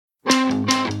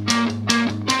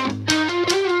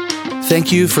Thank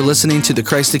you for listening to the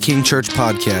Christ the King Church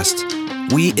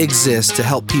podcast. We exist to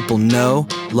help people know,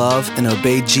 love, and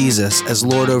obey Jesus as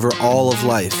Lord over all of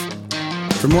life.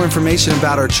 For more information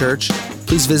about our church,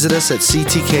 please visit us at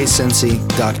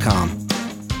ctkcincy.com.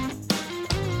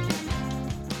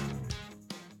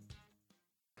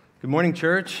 Good morning,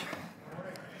 church.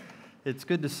 It's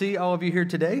good to see all of you here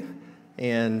today,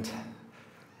 and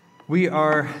we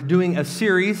are doing a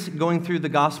series going through the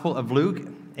Gospel of Luke,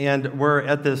 and we're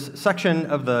at this section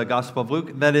of the Gospel of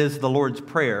Luke that is the Lord's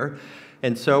Prayer,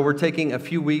 and so we're taking a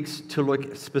few weeks to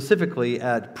look specifically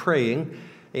at praying.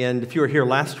 And if you were here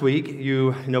last week,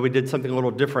 you know we did something a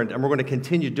little different, and we're going to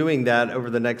continue doing that over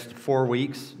the next 4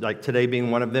 weeks, like today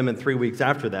being one of them and 3 weeks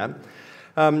after that.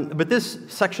 But this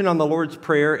section on the Lord's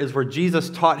Prayer is where Jesus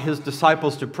taught his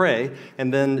disciples to pray,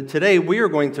 and then today we are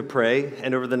going to pray,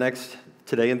 and over the next,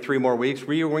 today and 3 more weeks,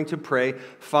 we are going to pray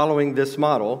following this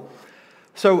model.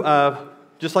 So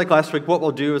just like last week, what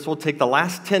we'll do is we'll take the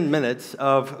last 10 minutes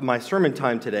of my sermon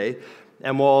time today,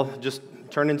 and we'll just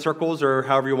turn in circles or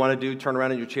however you want to do, turn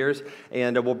around in your chairs,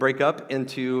 and we'll break up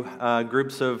into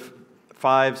groups of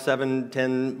 5, 7,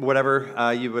 10,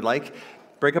 whatever you would like.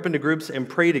 Break up into groups and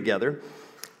pray together.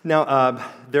 Now,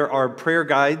 there are prayer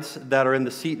guides that are in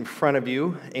the seat in front of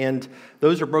you, and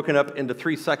those are broken up into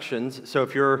 3 sections. So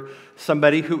if you're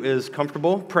somebody who is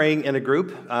comfortable praying in a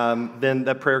group, then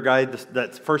that prayer guide,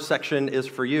 that first section is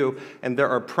for you, and there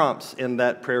are prompts in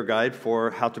that prayer guide for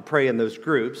how to pray in those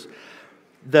groups.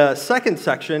 The second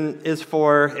section is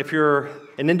for if you're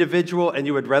an individual and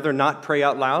you would rather not pray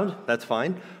out loud, that's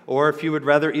fine. Or if you would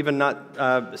rather even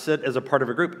not sit as a part of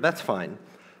a group, that's fine.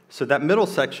 So that middle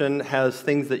section has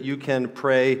things that you can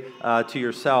pray to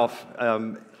yourself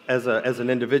as an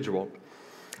individual.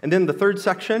 And then the third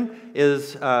section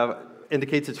is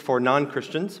indicates it's for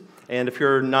non-Christians. And if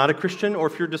you're not a Christian or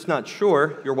if you're just not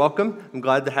sure, you're welcome. I'm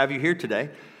glad to have you here today.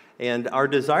 And our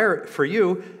desire for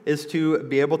you is to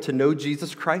be able to know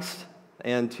Jesus Christ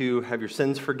and to have your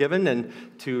sins forgiven and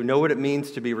to know what it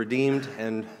means to be redeemed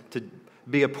and to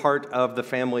be a part of the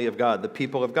family of God, the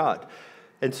people of God.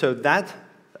 And so that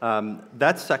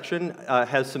section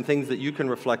has some things that you can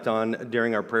reflect on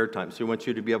during our prayer time. So we want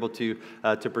you to be able to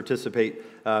participate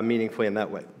meaningfully in that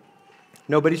way.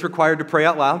 Nobody's required to pray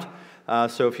out loud.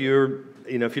 So if if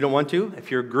you don't want to,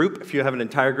 if you're a group, if you have an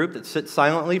entire group that sits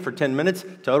silently for 10 minutes,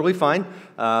 totally fine.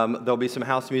 There'll be some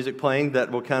house music playing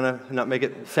that will kind of not make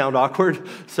it sound awkward,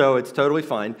 so it's totally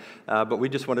fine. But we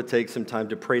just want to take some time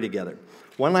to pray together.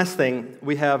 One last thing,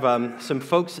 we have some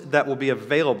folks that will be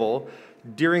available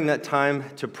during that time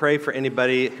to pray for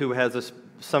anybody who has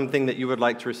something that you would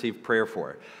like to receive prayer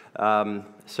for.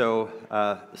 So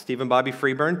Steve and Bobby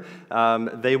Freeburn,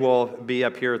 they will be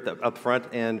up here up front,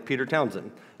 and Peter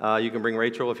Townsend. You can bring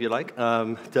Rachel if you like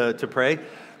to pray.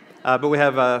 But we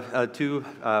have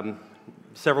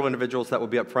several individuals that will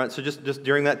be up front. So just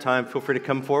during that time, feel free to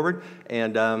come forward,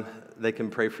 and they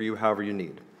can pray for you however you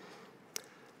need.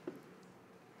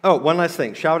 Oh, one last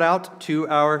thing. Shout out to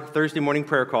our Thursday morning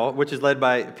prayer call, which is led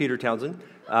by Peter Townsend.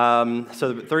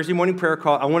 So the Thursday morning prayer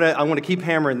call, I want to keep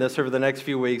hammering this over the next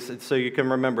few weeks so you can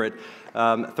remember it.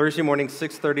 Thursday morning,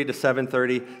 6:30 to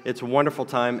 7:30. It's a wonderful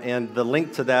time, and the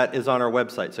link to that is on our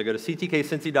website. So go to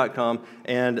ctkcincy.com,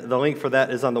 and the link for that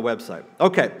is on the website.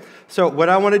 Okay, so what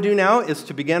I want to do now is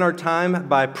to begin our time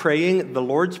by praying the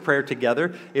Lord's Prayer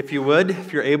together. If you would,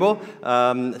 if you're able,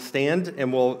 stand,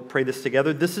 and we'll pray this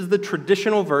together. This is the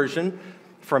traditional version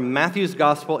from Matthew's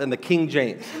Gospel in the King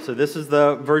James. So this is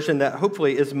the version that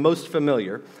hopefully is most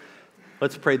familiar.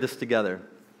 Let's pray this together.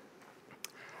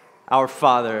 Our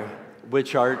Father,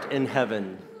 which art in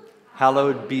heaven,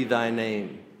 hallowed be thy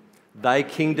name. Thy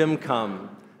kingdom come,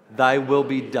 thy will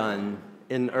be done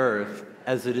in earth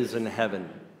as it is in heaven.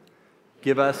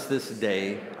 Give us this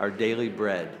day our daily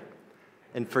bread,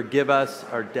 and forgive us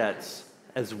our debts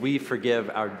as we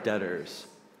forgive our debtors.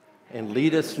 And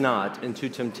lead us not into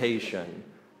temptation,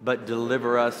 but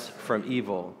deliver us from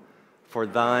evil. For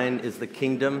thine is the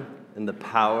kingdom and the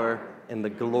power and the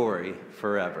glory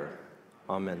forever.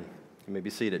 Amen. You may be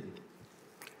seated.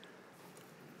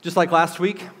 Just like last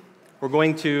week, we're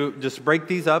going to just break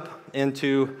these up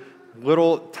into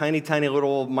little, tiny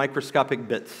little microscopic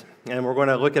bits. And we're going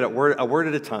to look at it a word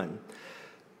at a time.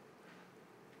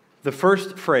 The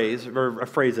first phrase, or a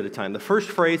phrase at a time. The first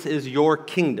phrase is your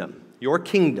kingdom. Your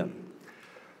kingdom.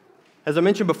 As I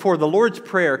mentioned before, the Lord's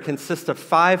Prayer consists of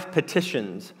 5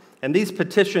 petitions, and these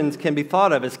petitions can be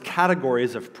thought of as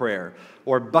categories of prayer,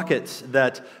 or buckets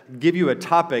that give you a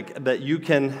topic that you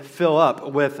can fill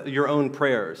up with your own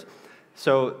prayers.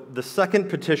 So the second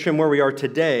petition where we are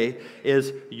today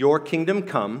is, your kingdom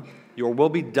come, your will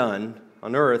be done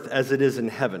on earth as it is in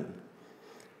heaven.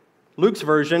 Luke's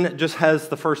version just has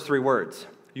the first three words,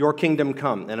 your kingdom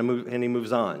come, and he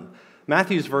moves on.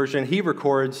 Matthew's version, he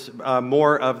records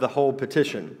more of the whole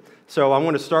petition. So I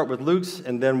want to start with Luke's,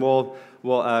 and then we'll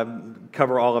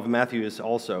cover all of Matthew's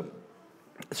also.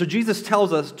 So Jesus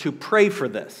tells us to pray for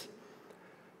this.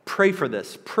 Pray for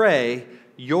this. Pray,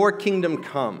 your kingdom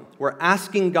come. We're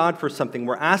asking God for something.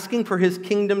 We're asking for his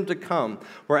kingdom to come.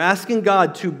 We're asking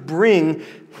God to bring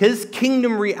his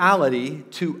kingdom reality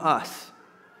to us.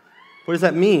 What does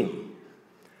that mean?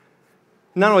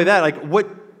 Not only that, like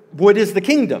what is the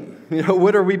kingdom?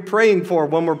 What are we praying for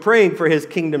when we're praying for his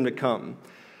kingdom to come?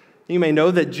 You may know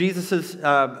that Jesus'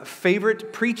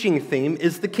 favorite preaching theme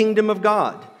is the kingdom of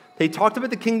God. They talked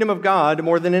about the kingdom of God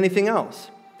more than anything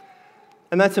else.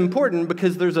 And that's important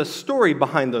because there's a story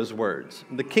behind those words.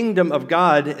 The kingdom of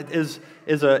God is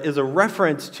a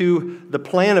reference to the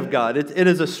plan of God. It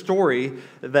is a story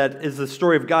that is the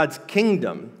story of God's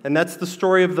kingdom. And that's the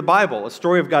story of the Bible, a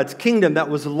story of God's kingdom that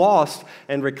was lost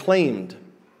and reclaimed.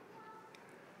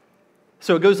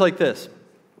 So it goes like this.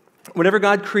 Whenever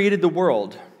God created the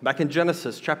world, back in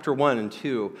Genesis chapter 1 and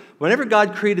 2, whenever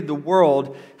God created the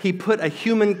world, he put a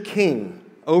human king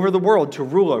over the world to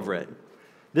rule over it.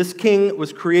 This king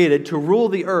was created to rule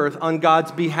the earth on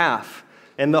God's behalf,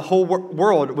 and the whole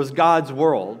world was God's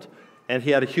world, and he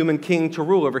had a human king to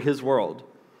rule over his world.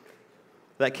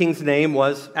 That king's name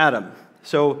was Adam.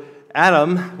 So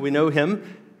Adam, we know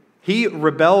him, he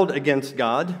rebelled against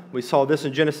God. We saw this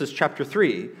in Genesis chapter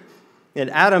 3. And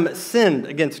Adam sinned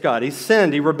against God.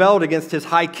 He rebelled against his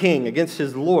high king, against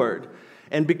his Lord.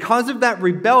 And because of that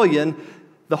rebellion,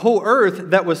 the whole earth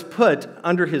that was put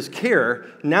under his care,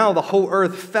 now the whole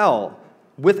earth fell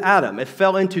with Adam. It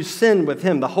fell into sin with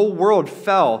him. The whole world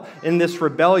fell in this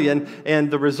rebellion, and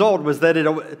the result was that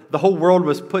the whole world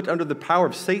was put under the power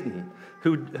of Satan,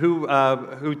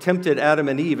 who tempted Adam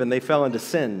and Eve, and they fell into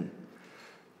sin.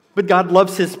 But God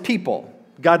loves his people.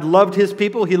 God loved his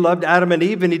people. He loved Adam and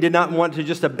Eve, and he did not want to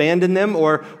just abandon them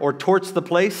or torch the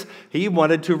place. He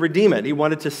wanted to redeem it. He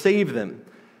wanted to save them.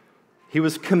 He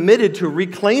was committed to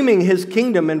reclaiming his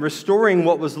kingdom and restoring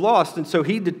what was lost. And so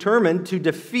he determined to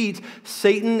defeat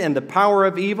Satan and the power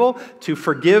of evil, to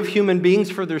forgive human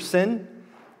beings for their sin.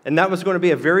 And that was going to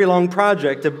be a very long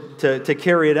project to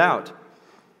carry it out.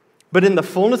 But in the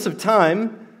fullness of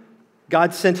time,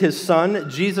 God sent his son,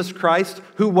 Jesus Christ,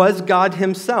 who was God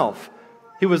himself.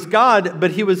 He was God,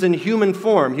 but he was in human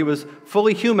form. He was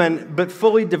fully human, but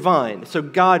fully divine. So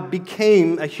God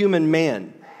became a human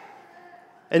man.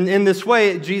 And in this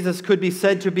way, Jesus could be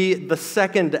said to be the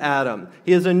second Adam.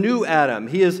 He is a new Adam.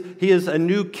 He is a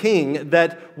new king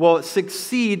that will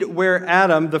succeed where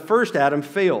Adam, the first Adam,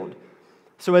 failed.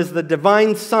 So as the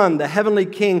divine son, the heavenly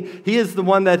king, he is the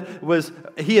one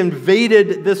he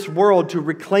invaded this world to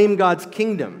reclaim God's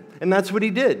kingdom. And that's what he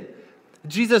did.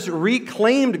 Jesus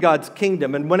reclaimed God's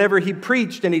kingdom, and whenever he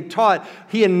preached and he taught,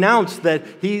 he announced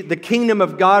that the kingdom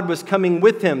of God was coming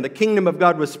with him. The kingdom of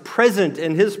God was present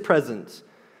in his presence.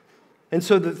 And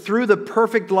so through the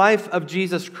perfect life of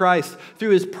Jesus Christ, through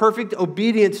his perfect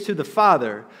obedience to the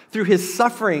Father, through his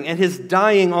suffering and his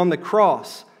dying on the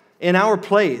cross in our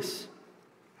place,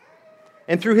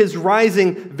 and through his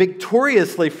rising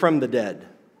victoriously from the dead,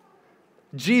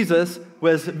 Jesus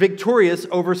was victorious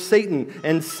over Satan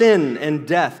and sin and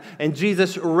death. And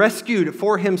Jesus rescued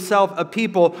for himself a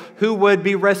people who would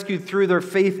be rescued through their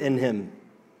faith in him.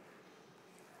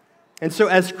 And so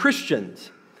as Christians,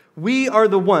 we are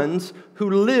the ones who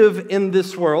live in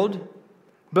this world,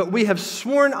 but we have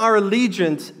sworn our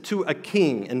allegiance to a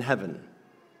king in heaven,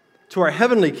 to our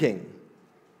heavenly king.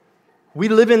 We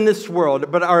live in this world,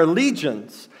 but our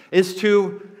allegiance is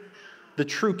to the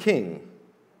true king.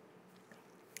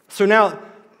 So now,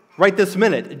 right this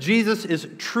minute, Jesus is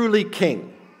truly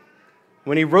king.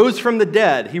 When he rose from the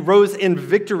dead, he rose in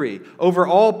victory over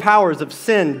all powers of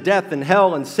sin, death, and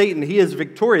hell, and Satan. He is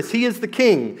victorious. He is the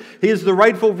king. He is the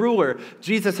rightful ruler.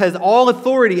 Jesus has all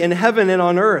authority in heaven and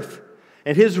on earth,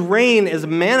 and his reign is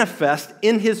manifest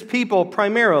in his people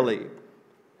primarily.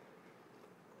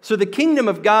 So the kingdom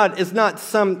of God is not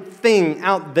some thing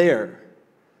out there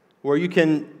where you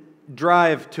can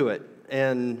drive to it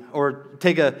or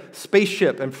take a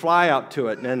spaceship and fly out to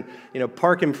it and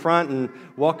park in front and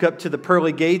walk up to the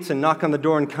pearly gates and knock on the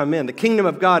door and come in. The kingdom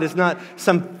of God is not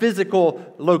some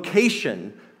physical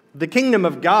location. The kingdom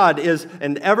of God is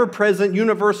an ever-present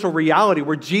universal reality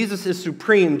where Jesus is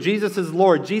supreme, Jesus is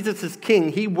Lord, Jesus is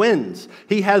king. He wins.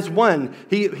 He has won.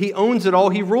 He owns it all.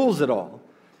 He rules it all.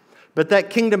 But that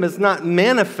kingdom is not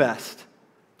manifest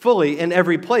fully in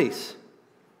every place.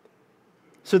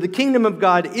 So the kingdom of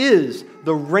God is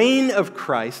the reign of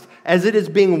Christ as it is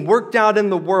being worked out in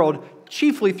the world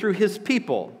chiefly through his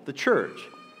people, the church.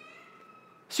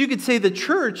 So you could say the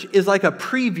church is like a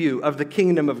preview of the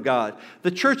kingdom of God.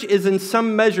 The church is in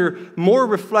some measure more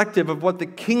reflective of what the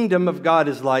kingdom of God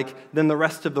is like than the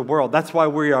rest of the world. That's why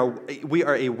we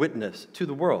are a witness to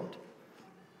the world.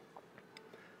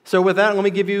 So with that, let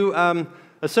me give you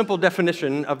a simple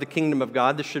definition of the kingdom of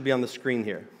God. This should be on the screen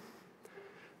here.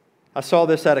 I saw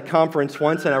this at a conference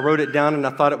once, and I wrote it down, and I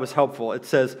thought it was helpful. It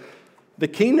says, the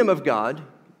kingdom of God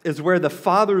is where the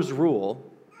Father's rule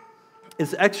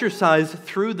is exercised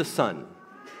through the Son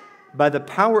by the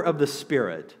power of the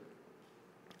Spirit,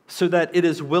 so that it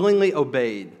is willingly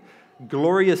obeyed,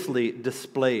 gloriously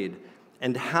displayed,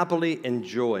 and happily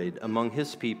enjoyed among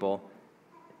his people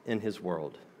in his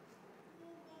world.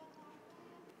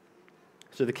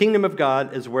 So the kingdom of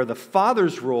God is where the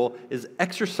Father's rule is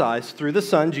exercised through the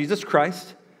Son, Jesus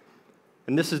Christ,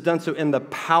 and this is done so in the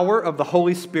power of the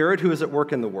Holy Spirit who is at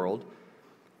work in the world,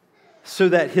 so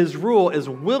that his rule is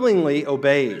willingly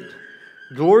obeyed,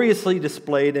 gloriously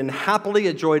displayed, and happily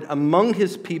enjoyed among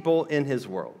his people in his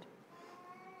world.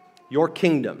 Your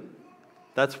kingdom.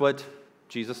 That's what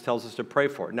Jesus tells us to pray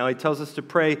for. Now he tells us to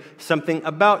pray something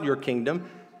about your kingdom,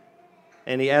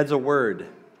 and he adds a word.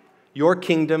 Your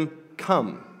kingdom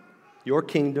come. Your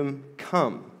kingdom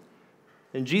come.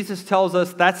 And Jesus tells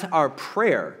us that's our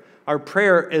prayer. Our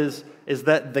prayer is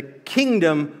that the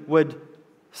kingdom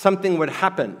something would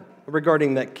happen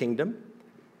regarding that kingdom.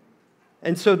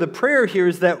 And so the prayer here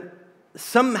is that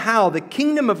somehow the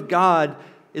kingdom of God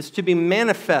is to be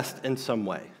manifest in some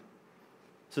way.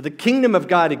 So the kingdom of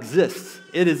God exists.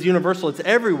 It is universal. It's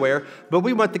everywhere. But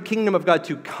we want the kingdom of God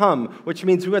to come, which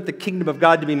means we want the kingdom of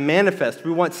God to be manifest.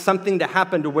 We want something to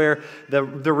happen to where the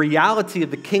reality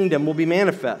of the kingdom will be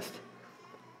manifest.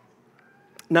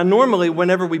 Now, normally,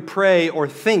 whenever we pray or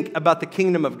think about the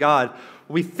kingdom of God,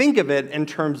 we think of it in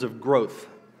terms of growth.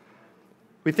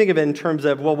 We think of it in terms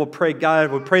of, well, we'll pray,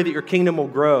 God, we'll pray that your kingdom will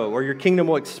grow, or your kingdom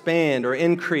will expand, or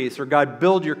increase, or God,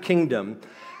 build your kingdom.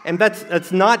 And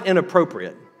that's not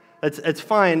inappropriate. It's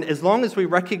fine as long as we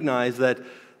recognize that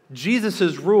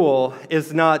Jesus' rule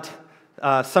is not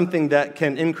something that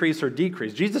can increase or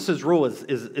decrease. Jesus' rule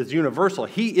is universal.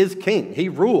 He is king. He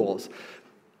rules.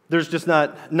 There's just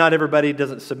not everybody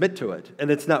doesn't submit to it, and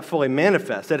it's not fully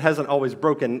manifest. It hasn't always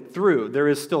broken through. There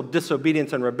is still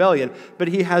disobedience and rebellion, but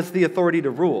he has the authority to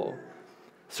rule.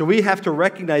 So we have to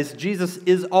recognize Jesus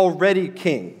is already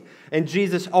king, and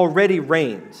Jesus already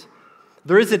reigns.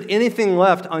 There isn't anything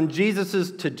left on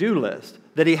Jesus' to-do list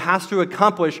that he has to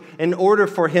accomplish in order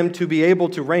for him to be able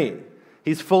to reign.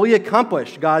 He's fully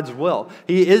accomplished God's will.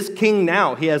 He is king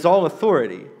now. He has all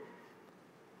authority.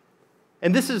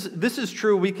 And this is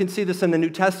true. We can see this in the New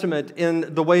Testament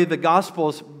in the way the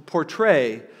Gospels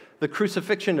portray the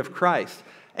crucifixion of Christ.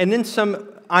 And in some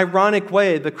ironic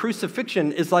way, the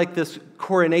crucifixion is like this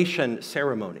coronation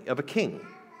ceremony of a king.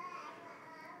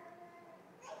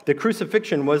 The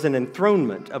crucifixion was an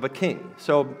enthronement of a king.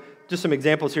 So just some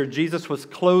examples here. Jesus was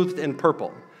clothed in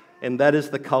purple, and that is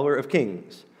the color of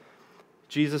kings.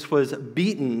 Jesus was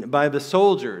beaten by the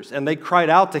soldiers, and they cried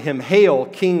out to him, "Hail,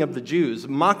 King of the Jews,"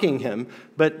 mocking him,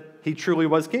 but he truly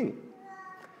was king.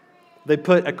 They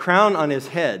put a crown on his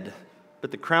head,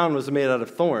 but the crown was made out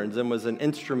of thorns and was an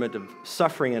instrument of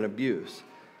suffering and abuse.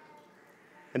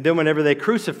 And then whenever they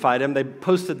crucified him, they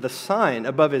posted the sign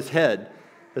above his head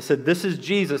that said, "This is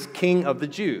Jesus, King of the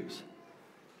Jews."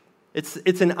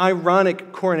 It's an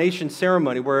ironic coronation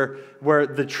ceremony where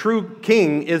the true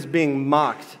king is being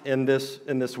mocked in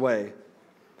this way.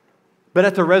 But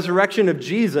at the resurrection of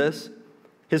Jesus,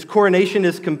 his coronation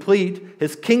is complete,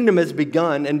 his kingdom has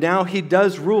begun, and now he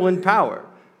does rule in power.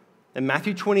 In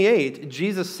Matthew 28,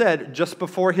 Jesus said, just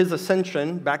before his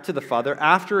ascension back to the Father,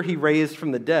 after he raised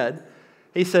from the dead,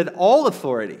 he said, "All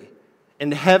authority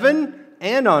in heaven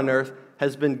and on earth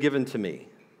has been given to me."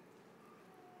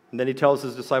 And then he tells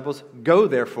his disciples, "Go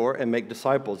therefore and make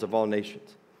disciples of all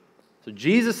nations." So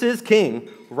Jesus is king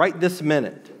right this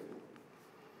minute.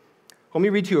 Let me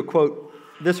read to you a quote.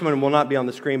 This one will not be on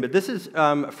the screen, but this is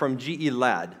from G.E.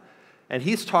 Ladd. And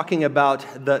he's talking about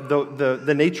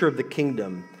the nature of the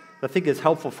kingdom. I think is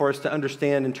helpful for us to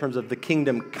understand in terms of the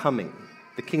kingdom coming.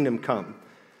 The kingdom come.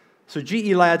 So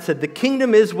G.E. Ladd said, "The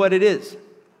kingdom is what it is.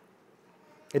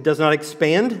 It does not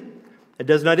expand. It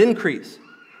does not increase.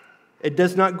 It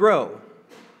does not grow,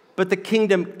 but the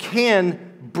kingdom can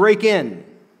break in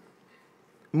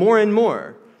more and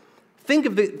more. Think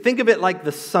of it like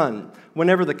the sun.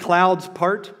 Whenever the clouds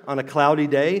part on a cloudy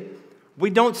day,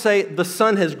 we don't say the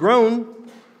sun has grown.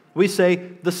 We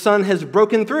say the sun has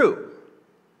broken through.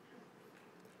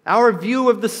 Our view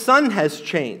of the sun has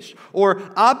changed, or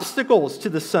obstacles to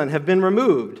the sun have been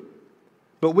removed.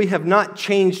 but we have not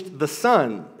changed the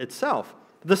sun itself.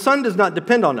 The sun does not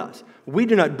depend on us. We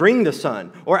do not bring the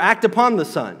sun or act upon the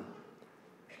sun.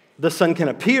 The sun can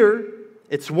appear,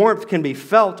 its warmth can be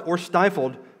felt or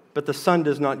stifled, but the sun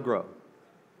does not grow.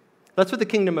 That's what the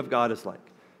kingdom of God is like.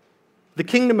 The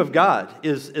kingdom of God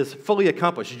is fully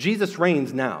accomplished. Jesus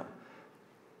reigns now.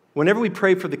 Whenever we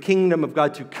pray for the kingdom of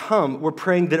God to come, we're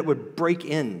praying that it would break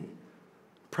in,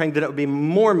 praying that it would be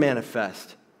more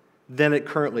manifest than it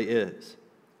currently is.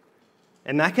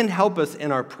 And that can help us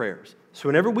in our prayers. So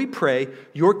whenever we pray,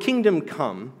 your kingdom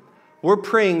come, we're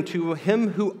praying to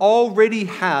him who already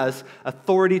has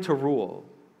authority to rule,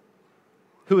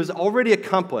 who has already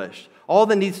accomplished all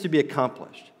that needs to be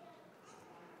accomplished.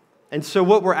 And so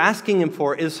what we're asking him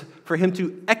for is for him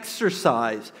to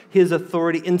exercise his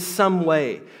authority in some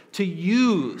way, to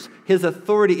use his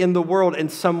authority in the world in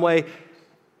some way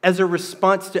as a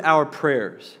response to our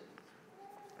prayers.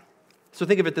 So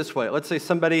think of it this way. Let's say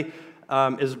somebody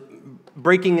is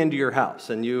breaking into your house,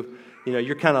 and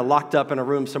you're kind of locked up in a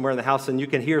room somewhere in the house, and you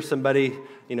can hear somebody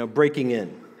breaking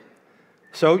in.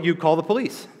 So you call the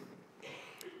police.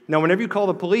 Now, whenever you call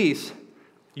the police,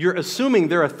 you're assuming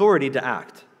their authority to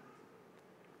act.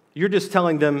 You're just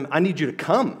telling them, I need you to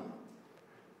come.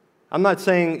 I'm not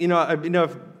saying,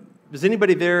 does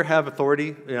anybody there have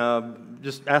authority?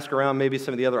 Just ask around maybe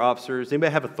some of the other officers.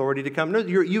 Anybody have authority to come? No,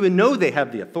 you know they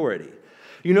have the authority.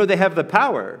 You know they have the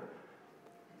power.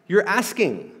 You're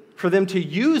asking for them to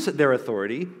use their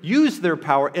authority, use their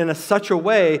power in such a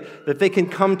way that they can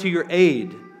come to your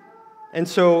aid. And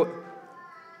so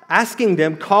asking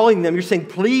them, calling them, you're saying,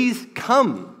 please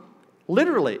come.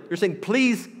 Literally, you're saying,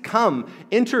 please come,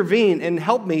 intervene, and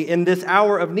help me in this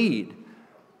hour of need.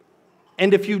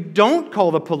 And if you don't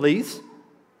call the police,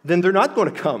 then they're not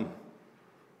going to come.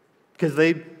 Because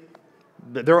they're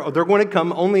going to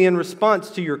come only in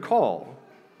response to your call.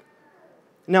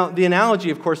 Now, the analogy,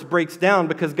 of course, breaks down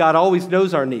because God always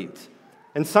knows our needs.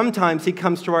 And sometimes he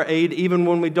comes to our aid even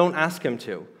when we don't ask him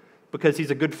to, because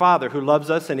he's a good father who loves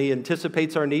us and he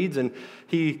anticipates our needs and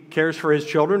he cares for his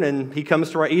children and he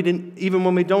comes to our aid even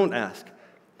when we don't ask.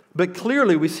 But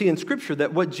clearly we see in Scripture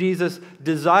that what Jesus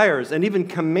desires and even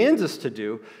commands us to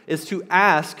do is to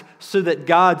ask so that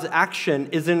God's action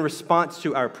is in response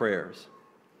to our prayers.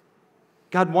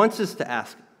 God wants us to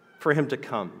ask for him to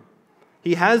come.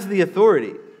 He has the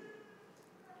authority.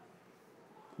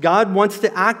 God wants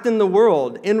to act in the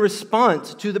world in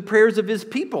response to the prayers of his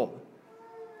people.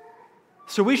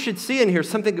 So we should see in here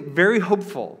something very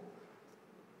hopeful.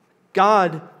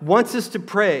 God wants us to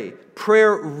pray.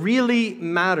 Prayer really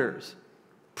matters.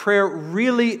 Prayer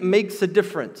really makes a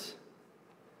difference.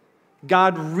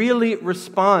 God really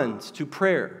responds to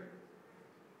prayer.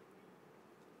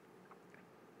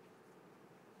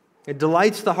 It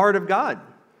delights the heart of God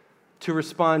to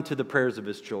respond to the prayers of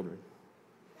his children.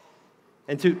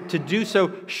 And to do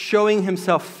so, showing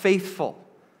himself faithful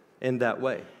in that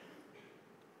way.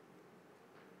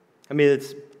 I mean,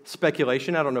 it's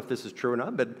speculation. I don't know if this is true or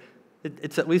not, but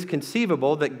it's at least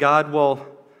conceivable that God will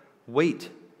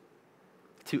wait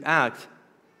to act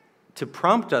to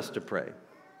prompt us to pray.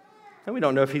 And we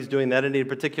don't know if he's doing that in any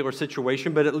particular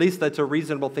situation, but at least that's a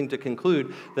reasonable thing to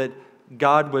conclude, that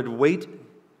God would wait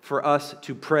for us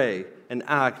to pray and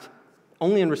act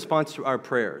only in response to our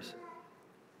prayers.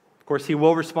 Of course, he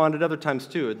will respond at other times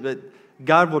too, but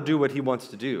God will do what he wants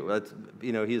to do. That's,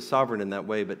 he is sovereign in that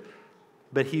way,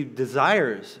 but he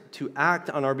desires to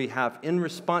act on our behalf in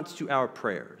response to our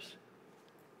prayers.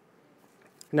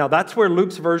 Now, that's where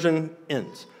Luke's version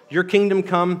ends. Your kingdom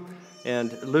come,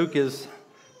 and Luke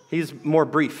he's more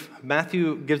brief.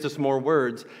 Matthew gives us more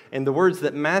words, and the words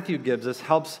that Matthew gives us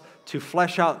helps to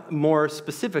flesh out more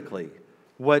specifically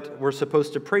what we're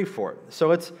supposed to pray for.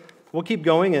 So we'll keep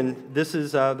going, and this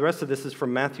is the rest of this is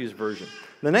from Matthew's version.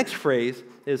 The next phrase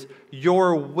is,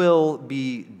 your will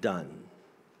be done.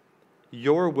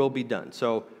 Your will be done.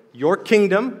 So your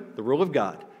kingdom, the rule of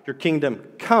God, your kingdom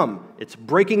come. It's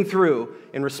breaking through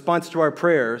in response to our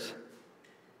prayers.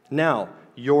 Now,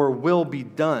 your will be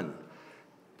done.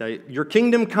 Now, your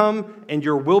kingdom come and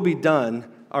your will be done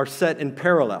are set in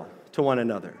parallel to one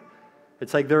another.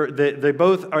 It's like they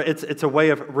both are. It's a way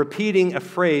of repeating a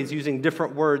phrase using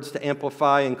different words to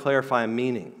amplify and clarify a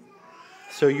meaning.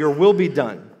 So your will be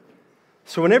done.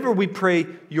 So whenever we pray,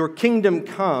 your kingdom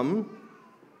come,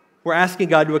 we're asking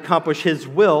God to accomplish his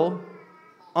will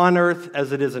on earth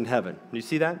as it is in heaven. Do you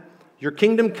see that? Your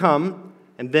kingdom come,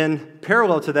 and then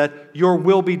parallel to that, your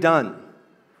will be done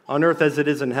on earth as it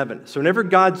is in heaven. So whenever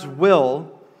God's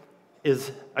will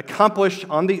is accomplished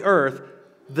on the earth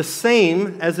the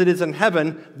same as it is in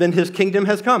heaven, then his kingdom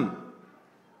has come.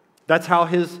 That's how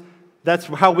his That's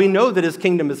how we know that his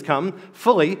kingdom has come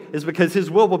fully, is because his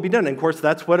will be done. And of course,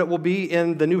 that's what it will be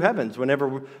in the new heavens.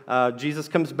 Whenever Jesus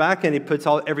comes back and he puts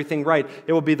everything right,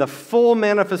 it will be the full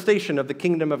manifestation of the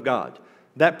kingdom of God.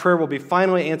 That prayer will be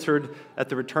finally answered at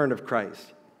the return of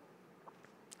Christ.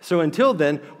 So until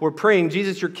then, we're praying,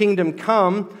 Jesus, your kingdom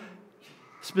come.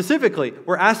 Specifically,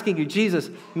 we're asking you,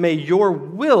 Jesus, may your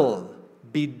will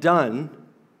be done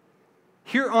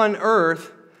here on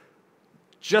earth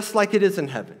just like it is in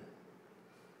heaven.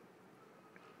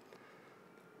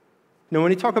 Now,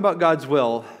 when you talk about God's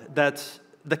will, that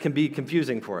can be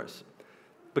confusing for us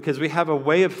because we have a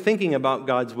way of thinking about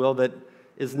God's will that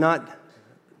is not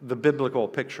the biblical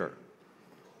picture.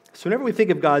 So whenever we think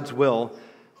of God's will,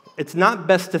 it's not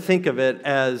best to think of it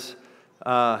as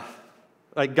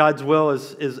like God's will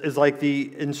is like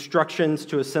the instructions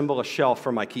to assemble a shelf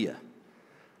from IKEA,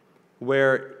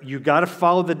 where you got to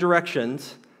follow the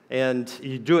directions and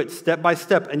you do it step by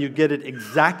step and you get it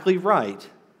exactly right.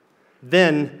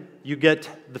 Then you get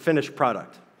the finished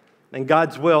product. And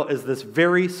God's will is this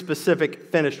very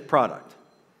specific finished product.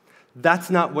 That's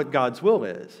not what God's will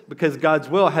is, because God's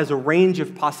will has a range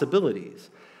of possibilities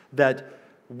that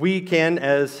we can,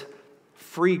 as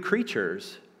free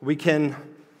creatures, we can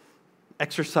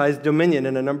exercise dominion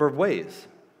in a number of ways.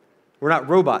 We're not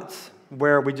robots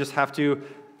where we just have to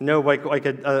know, like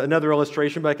another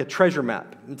illustration, but like a treasure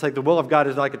map. It's like the will of God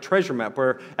is like a treasure map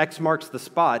where X marks the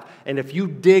spot, and if you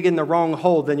dig in the wrong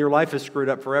hole, then your life is screwed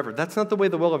up forever. That's not the way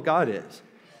the will of God is.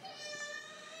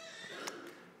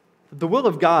 The will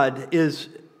of God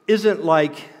isn't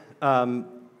like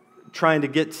trying to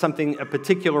get something a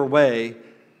particular way,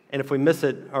 and if we miss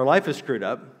it, our life is screwed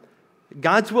up.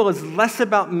 God's will is less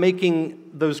about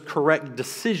making those correct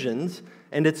decisions,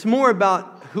 and it's more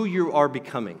about who you are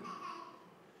becoming.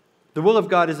 The will of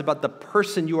God is about the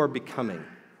person you are becoming.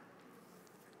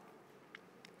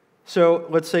 So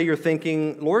let's say you're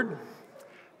thinking, Lord,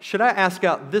 should I ask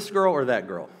out this girl or that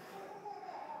girl?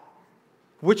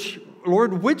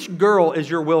 Lord, which girl is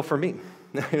your will for me?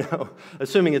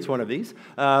 Assuming it's one of these.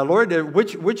 Lord,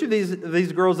 which of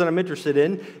these girls that I'm interested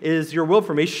in is your will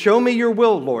for me? Show me your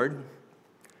will, Lord.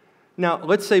 Now,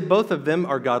 let's say both of them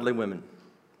are godly women.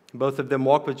 Both of them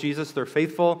walk with Jesus. They're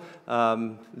faithful.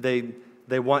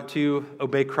 They want to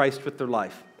obey Christ with their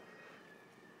life.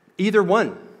 Either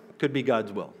one could be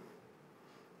God's will.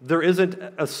 There isn't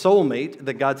a soulmate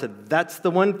that God said, that's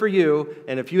the one for you,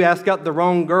 and if you ask out the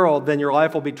wrong girl, then your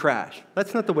life will be trash.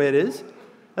 That's not the way it is.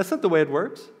 That's not the way it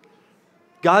works.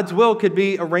 God's will could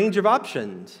be a range of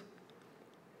options.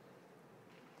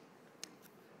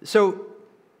 So,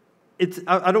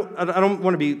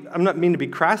 I'm not meaning to be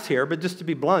crass here, but just to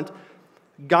be blunt,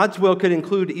 God's will could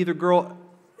include either girl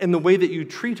in the way that you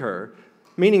treat her,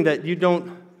 meaning that you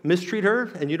don't mistreat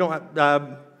her and you don't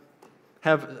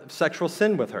have sexual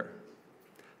sin with her.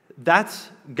 That's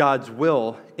God's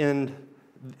will,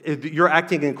 you're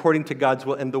acting according to God's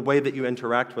will in the way that you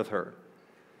interact with her,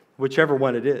 whichever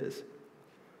one it is.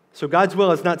 So God's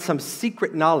will is not some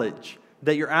secret knowledge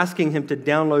that you're asking him to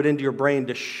download into your brain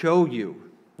to show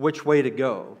you which way to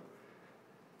go.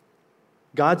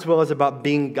 God's will is about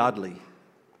being godly.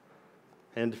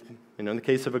 And in the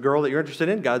case of a girl that you're interested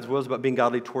in, God's will is about being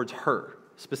godly towards her,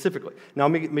 specifically. Now,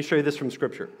 let me show you this from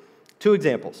Scripture. 2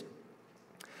 examples.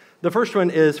 The first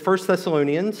one is 1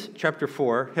 Thessalonians chapter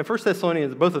 4. And 1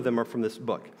 Thessalonians, both of them are from this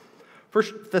book.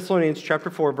 1 Thessalonians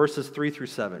chapter 4, verses 3 through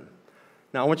 7.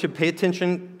 Now, I want you to pay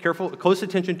attention, close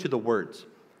attention to the words.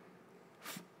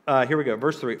 Here we go,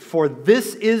 verse 3. For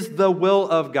this is the will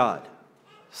of God.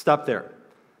 Stop there.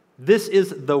 This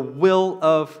is the will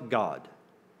of God.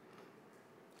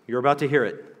 You're about to hear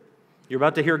it. You're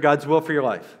about to hear God's will for your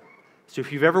life. So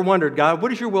if you've ever wondered, God,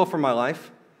 what is your will for my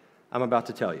life? I'm about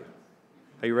to tell you.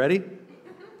 Are you ready?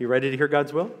 You ready to hear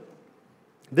God's will?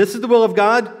 This is the will of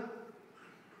God,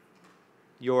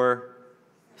 your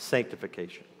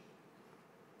sanctification.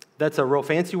 That's a real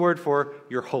fancy word for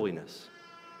your holiness,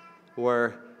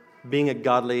 or being a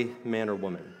godly man or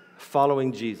woman,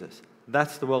 following Jesus.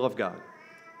 That's the will of God.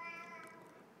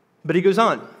 But he goes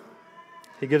on.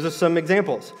 He gives us some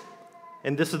examples.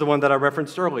 And this is the one that I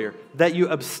referenced earlier, that you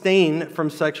abstain from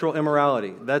sexual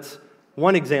immorality. That's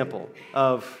one example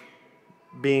of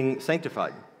being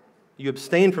sanctified. You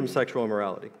abstain from sexual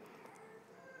immorality.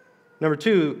 Number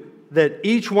 2, that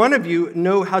each one of you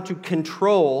know how to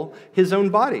control his own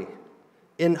body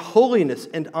in holiness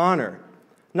and honor,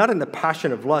 not in the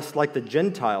passion of lust like the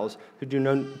Gentiles who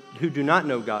do not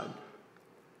know God.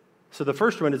 So the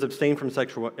first one is abstain from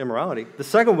sexual immorality. The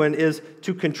second one is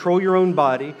to control your own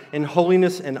body in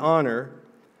holiness and honor,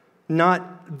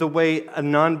 not the way a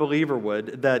non-believer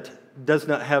would that does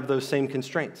not have those same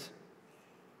constraints.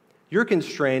 You're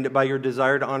constrained by your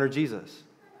desire to honor Jesus.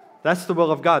 That's the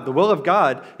will of God. The will of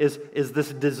God is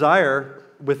this desire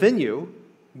within you,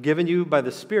 given you by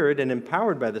the Spirit and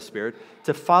empowered by the Spirit,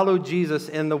 to follow Jesus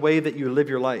in the way that you live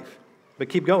your life. But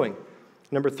keep going.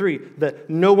 Number 3, that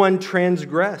no one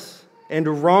transgress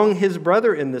and wrong his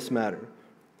brother in this matter,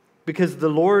 because the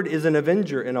Lord is an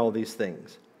avenger in all these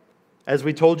things. As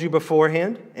we told you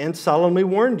beforehand and solemnly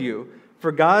warned you,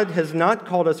 for God has not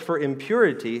called us for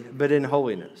impurity, but in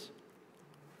holiness.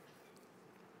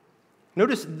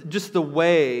 Notice just the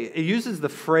way, it uses the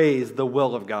phrase, the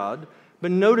will of God, but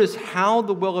notice how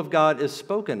the will of God is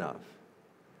spoken of.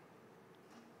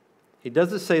 He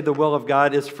doesn't say the will of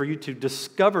God is for you to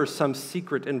discover some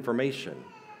secret information.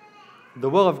 The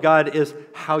will of God is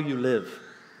how you live.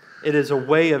 It is a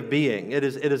way of being. It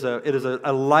is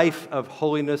a life of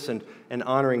holiness and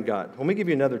honoring God. Let me give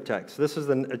you another text. This is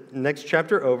the next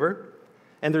chapter over,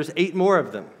 and there's 8 more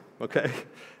of them, okay?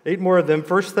 8 more of them.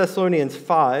 1 Thessalonians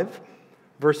 5,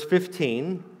 verse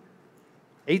 15.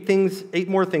 8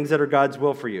 more things that are God's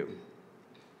will for you.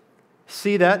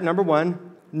 See that, number 1,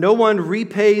 no one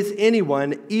repays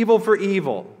anyone evil for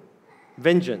evil.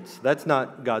 Vengeance, that's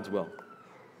not God's will.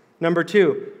 Number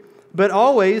 2, but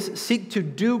always seek to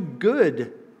do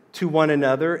good to one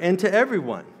another and to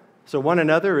everyone. So one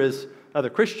another is other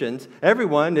Christians.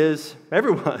 Everyone is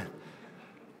everyone.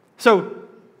 So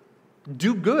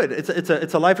do good.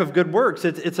 It's a life of good works.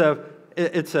 It's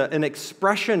an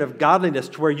expression of godliness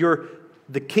to where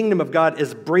the kingdom of God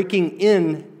is breaking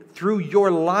in through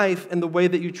your life and the way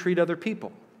that you treat other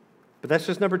people. But that's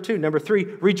just number 2. Number 3,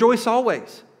 rejoice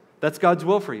always. That's God's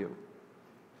will for you.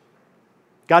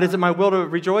 God, is it my will to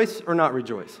rejoice or not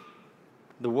rejoice?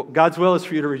 God's will is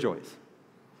for you to rejoice.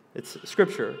 It's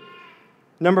Scripture.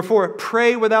 Number 4,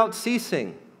 pray without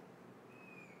ceasing.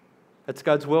 That's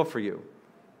God's will for you.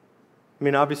 I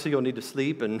mean, obviously you'll need to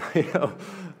sleep,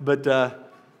 but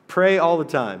pray all the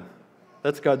time.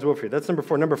 That's God's will for you. That's number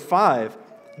 4. Number 5,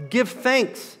 give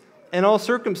thanks in all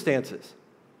circumstances.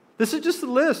 This is just a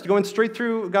list going straight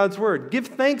through God's word. Give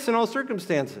thanks in all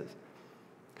circumstances.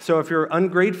 So if you're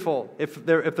ungrateful, if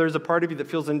there's a part of you that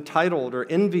feels entitled or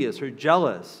envious or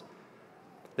jealous,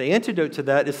 the antidote to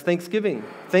that is thanksgiving.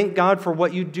 Thank God for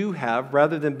what you do have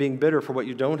rather than being bitter for what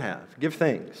you don't have. Give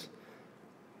thanks.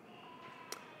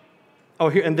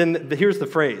 Here's the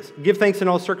phrase. Give thanks in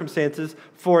all circumstances,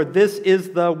 for this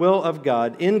is the will of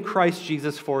God in Christ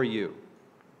Jesus for you.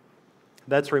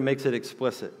 That's where he makes it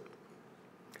explicit.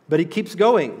 But he keeps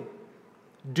going.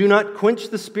 Do not quench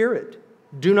the spirit.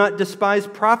 Do not despise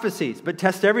prophecies, but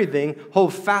test everything.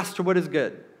 Hold fast to what is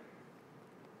good.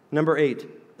 Number 8,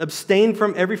 abstain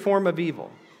from every form of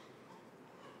evil.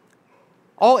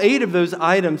 All 8 of those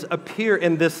items appear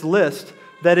in this list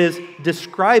that is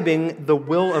describing the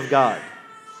will of God.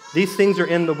 These things are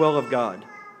in the will of God.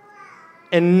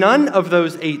 And none of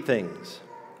those 8 things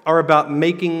are about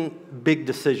making big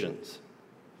decisions.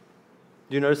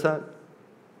 Do you notice that?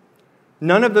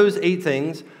 None of those 8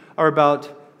 things are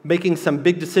about making some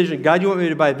big decision. God, you want me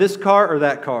to buy this car or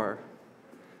that car? Do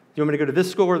you want me to go to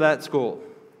this school or that school?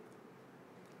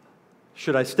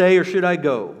 Should I stay or should I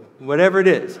go? Whatever it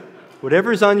is,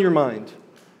 whatever is on your mind.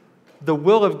 The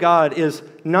will of God is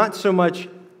not so much,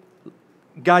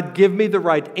 God, give me the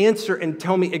right answer and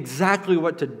tell me exactly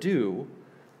what to do.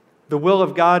 The will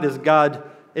of God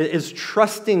is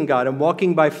trusting God and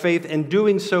walking by faith and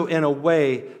doing so in a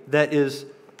way that is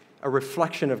a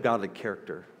reflection of godly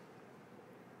character.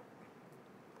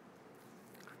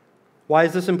 Why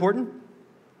is this important?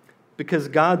 Because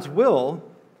God's will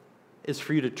is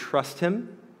for you to trust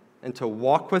Him and to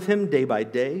walk with Him day by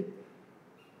day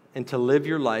and to live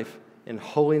your life in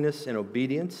holiness and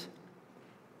obedience.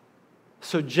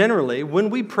 So generally, when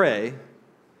we pray,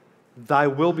 thy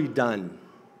will be done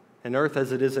in earth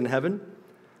as it is in heaven,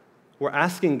 we're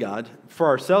asking God, for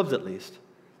ourselves at least,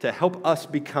 to help us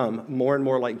become more and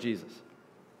more like Jesus.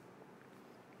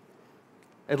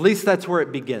 At least that's where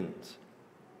it begins.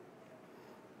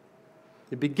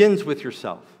 It begins with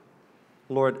yourself.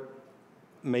 Lord,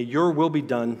 may your will be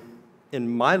done in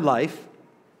my life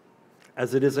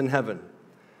as it is in heaven.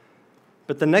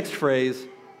 But the next phrase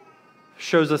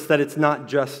shows us that it's not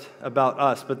just about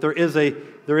us, but there is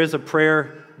a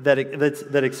prayer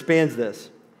that expands this.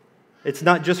 It's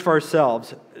not just for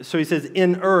ourselves. So he says,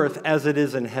 in earth as it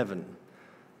is in heaven.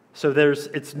 So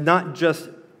it's not just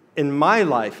in my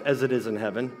life as it is in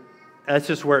heaven. That's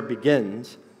just where it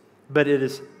begins. But it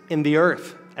is in the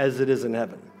earth as it is in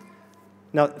heaven.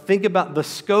 Now, think about the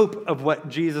scope of what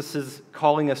Jesus is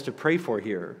calling us to pray for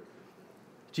here.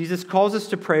 Jesus calls us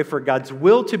to pray for God's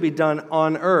will to be done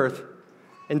on earth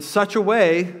in such a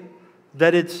way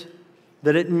that it's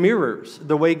that it mirrors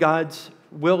the way God's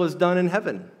will is done in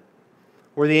heaven,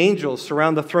 where the angels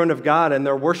surround the throne of God and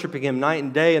they're worshiping Him night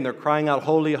and day and they're crying out,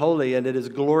 "Holy, holy," and it is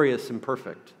glorious and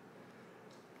perfect.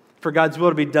 For God's will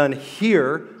to be done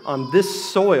here on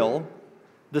this soil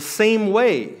the same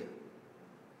way,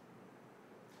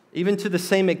 even to the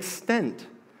same extent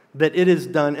that it is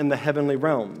done in the heavenly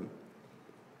realm.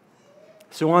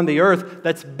 So on the earth,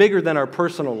 that's bigger than our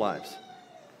personal lives.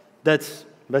 That's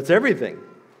everything.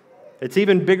 It's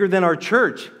even bigger than our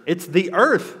church. It's the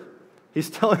earth. He's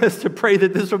telling us to pray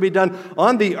that this will be done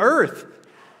on the earth.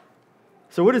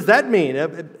 So what does that mean?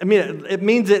 It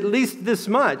means at least this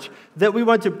much, that we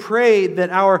want to pray that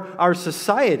our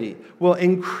society will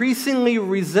increasingly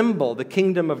resemble the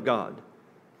kingdom of God.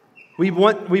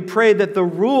 We pray that the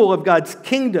rule of God's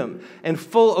kingdom and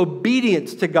full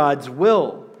obedience to God's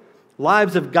will,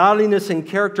 lives of godliness and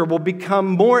character, will become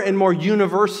more and more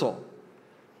universal.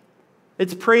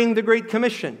 It's praying the Great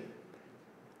Commission.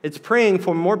 It's praying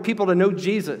for more people to know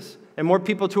Jesus and more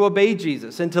people to obey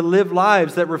Jesus and to live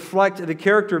lives that reflect the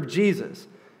character of Jesus.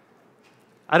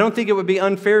 I don't think it would be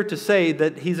unfair to say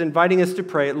that He's inviting us to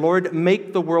pray, "Lord,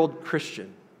 make the world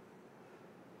Christian,"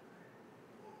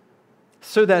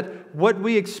 so that what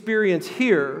we experience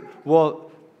here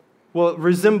will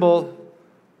resemble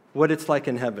what it's like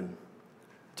in heaven.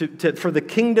 For the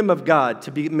kingdom of God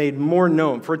to be made more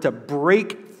known, for it to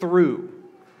break through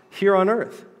here on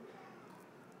earth.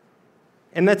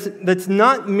 And that's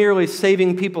not merely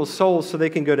saving people's souls so they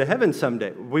can go to heaven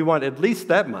someday. We want at least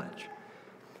that much.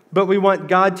 But we want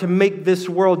God to make this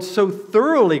world so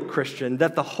thoroughly Christian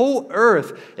that the whole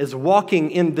earth is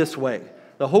walking in this way.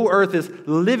 The whole earth is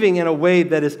living in a way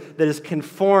that is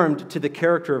conformed to the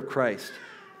character of Christ,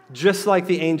 just like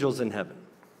the angels in heaven.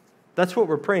 That's what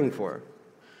we're praying for.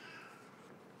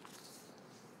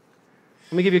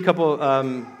 Let me give you a couple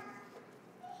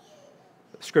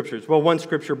scriptures. Well, one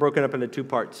scripture broken up into two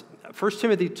parts. 1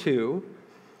 Timothy 2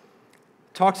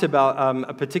 talks about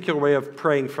a particular way of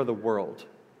praying for the world.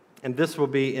 And this will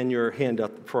be in your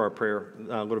handout for our prayer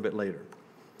a little bit later.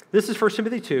 This is 1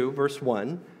 Timothy 2, verse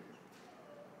 1.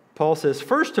 Paul says,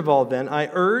 "First of all, then, I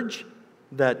urge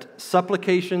that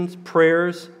supplications,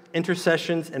 prayers,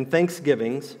 intercessions, and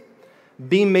thanksgivings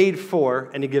be made for,"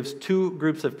 and he gives two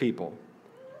groups of people.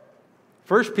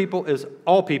 First people is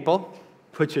all people,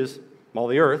 which is all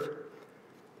the earth.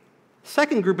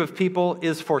 Second group of people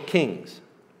is for kings.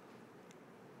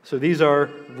 So these are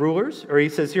rulers, or he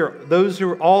says here, those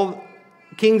who are all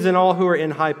kings and all who are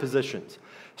in high positions.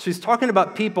 So he's talking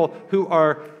about people who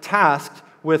are tasked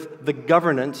with the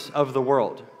governance of the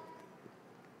world.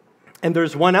 And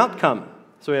there's one outcome.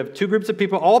 So we have two groups of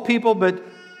people, all people, but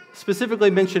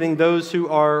specifically mentioning those who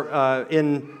are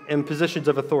in positions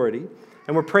of authority.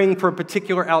 And we're praying for a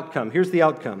particular outcome. Here's the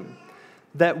outcome.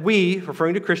 That we,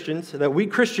 referring to Christians, that we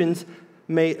Christians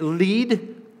may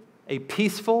lead a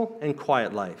peaceful and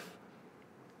quiet life,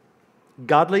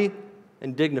 godly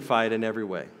and dignified in every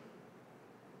way.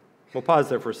 We'll pause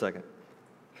there for a second.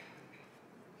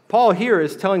 Paul here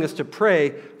is telling us to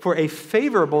pray for a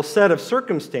favorable set of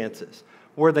circumstances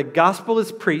where the gospel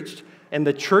is preached and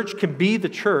the church can be the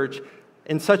church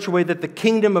in such a way that the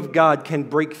kingdom of God can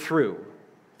break through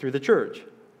the church.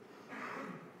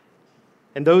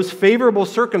 And those favorable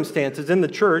circumstances in the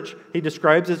church, he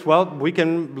describes as, well, we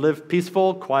can live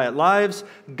peaceful, quiet lives,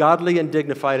 godly and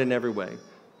dignified in every way.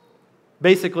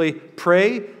 Basically,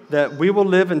 pray that we will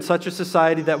live in such a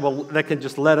society that can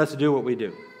just let us do what we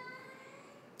do.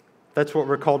 That's what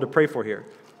we're called to pray for here.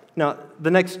 Now,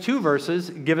 the next two verses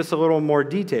give us a little more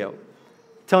detail,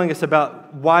 telling us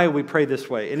about why we pray this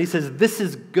way. And he says, "This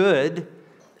is good,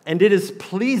 and it is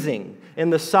pleasing in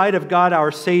the sight of God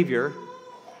our Savior,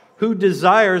 who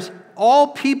desires all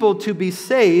people to be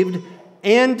saved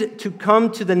and to come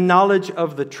to the knowledge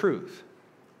of the truth."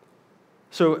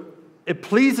 So it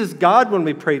pleases God when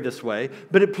we pray this way,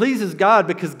 but it pleases God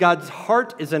because God's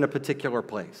heart is in a particular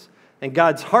place. And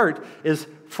God's heart is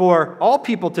for all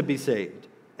people to be saved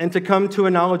and to come to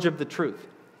a knowledge of the truth.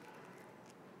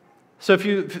 So if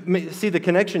you see the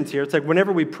connections here, it's like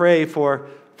whenever we pray for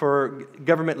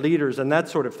government leaders and that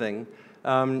sort of thing,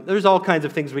 there's all kinds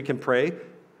of things we can pray.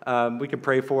 We can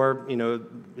pray for,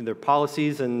 their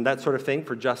policies and that sort of thing,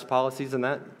 for just policies and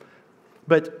that.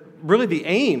 But really the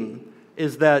aim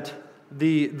is that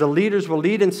the leaders will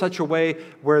lead in such a way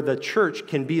where the church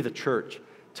can be the church,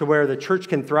 to where the church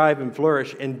can thrive and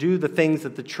flourish and do the things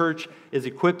that the church is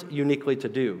equipped uniquely to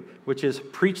do, which is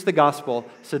preach the gospel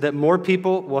so that more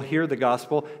people will hear the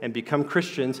gospel and become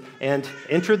Christians and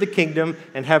enter the kingdom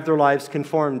and have their lives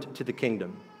conformed to the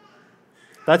kingdom.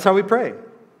 That's how we pray.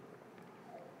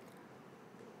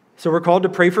 So we're called to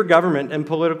pray for government and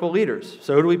political leaders.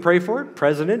 So who do we pray for?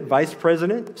 President, vice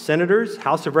president, senators,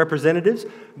 House of Representatives,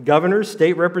 governors,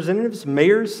 state representatives,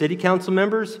 mayors, city council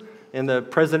members, and the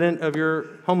president of your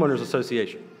homeowners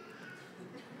association.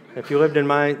 If you lived in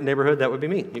my neighborhood, that would be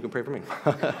me. You can pray for me.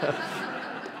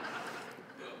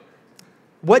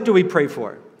 What do we pray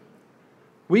for?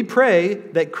 We pray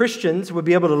that Christians would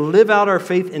be able to live out our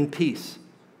faith in peace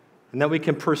and that we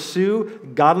can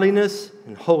pursue godliness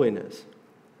and holiness.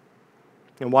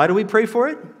 And why do we pray for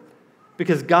it?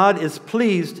 Because God is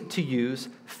pleased to use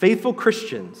faithful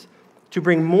Christians to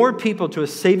bring more people to a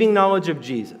saving knowledge of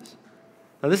Jesus.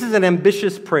 Now, this is an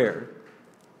ambitious prayer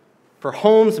for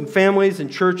homes and families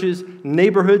and churches,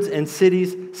 neighborhoods and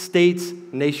cities, states,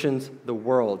 nations, the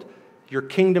world. Your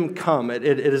kingdom come. It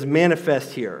is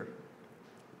manifest here.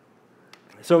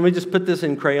 So let me just put this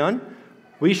in crayon.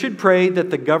 We should pray that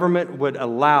the government would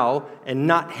allow and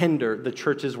not hinder the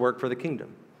church's work for the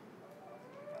kingdom.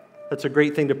 That's a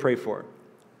great thing to pray for.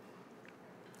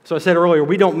 So I said earlier,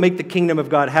 we don't make the kingdom of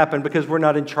God happen because we're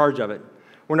not in charge of it.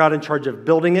 We're not in charge of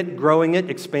building it, growing it,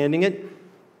 expanding it.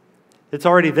 It's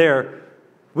already there.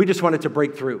 We just want it to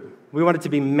break through. We want it to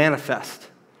be manifest.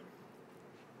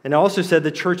 And I also said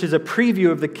the church is a preview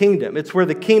of the kingdom. It's where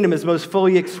the kingdom is most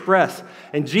fully expressed.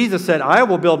 And Jesus said, I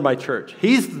will build my church.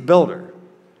 He's the builder.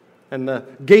 And the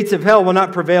gates of hell will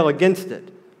not prevail against it.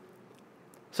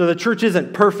 So the church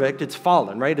isn't perfect. It's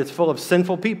fallen, right? It's full of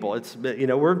sinful people.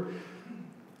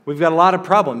 We've got a lot of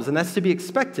problems, and that's to be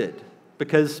expected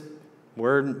because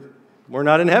we're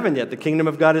not in heaven yet. The kingdom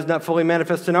of God is not fully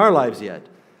manifest in our lives yet.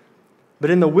 But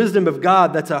in the wisdom of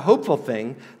God, that's a hopeful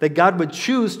thing that God would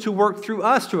choose to work through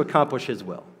us to accomplish His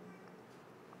will.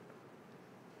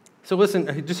 So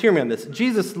listen, just hear me on this.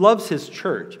 Jesus loves His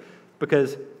church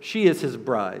because she is His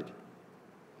bride.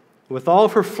 With all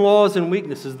of her flaws and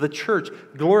weaknesses, the church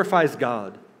glorifies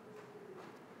God.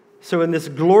 So in this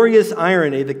glorious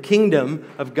irony, the kingdom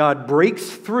of God breaks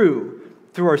through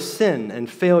our sin and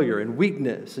failure and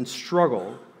weakness and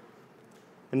struggle.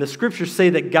 And the scriptures say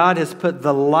that God has put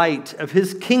the light of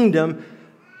His kingdom,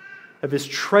 of His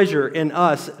treasure in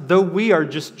us, though we are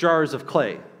just jars of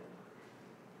clay.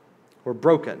 We're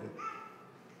broken.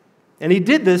 And He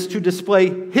did this to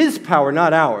display His power,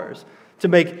 not ours, to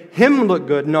make Him look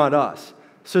good, not us,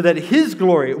 so that His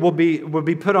glory will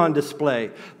be put on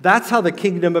display. That's how the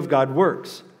kingdom of God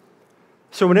works.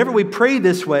 So whenever we pray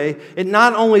this way, it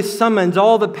not only summons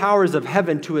all the powers of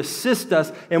heaven to assist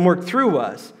us and work through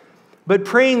us, but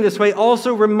praying this way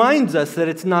also reminds us that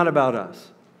it's not about us,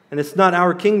 and it's not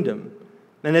our kingdom,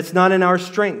 and it's not in our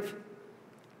strength.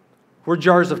 We're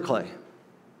jars of clay,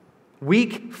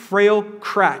 weak, frail,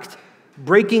 cracked,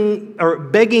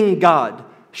 begging God,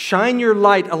 shine your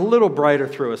light a little brighter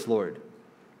through us, Lord.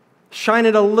 Shine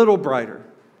it a little brighter.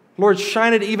 Lord,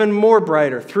 shine it even more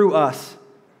brighter through us.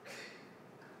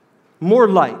 More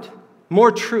light,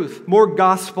 more truth, more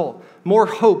gospel, more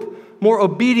hope, more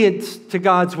obedience to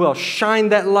God's will. Shine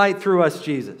that light through us,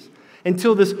 Jesus,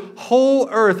 until this whole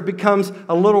earth becomes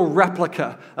a little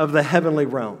replica of the heavenly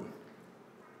realm.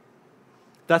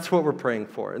 That's what we're praying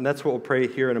for, and that's what we'll pray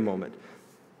here in a moment.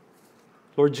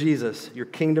 Lord Jesus, your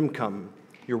kingdom come,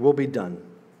 your will be done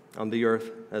on the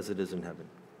earth as it is in heaven.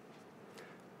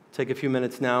 Take a few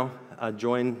minutes now.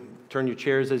 Turn your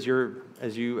chairs as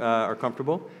you are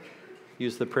comfortable.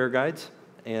 Use the prayer guides,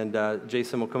 and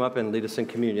Jason will come up and lead us in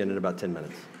communion in about 10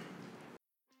 minutes.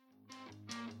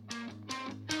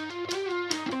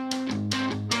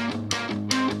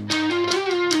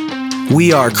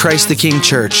 We are Christ the King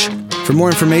Church. For more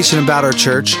information about our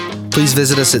church, please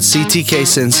visit us at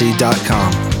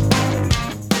ctkcincy.com.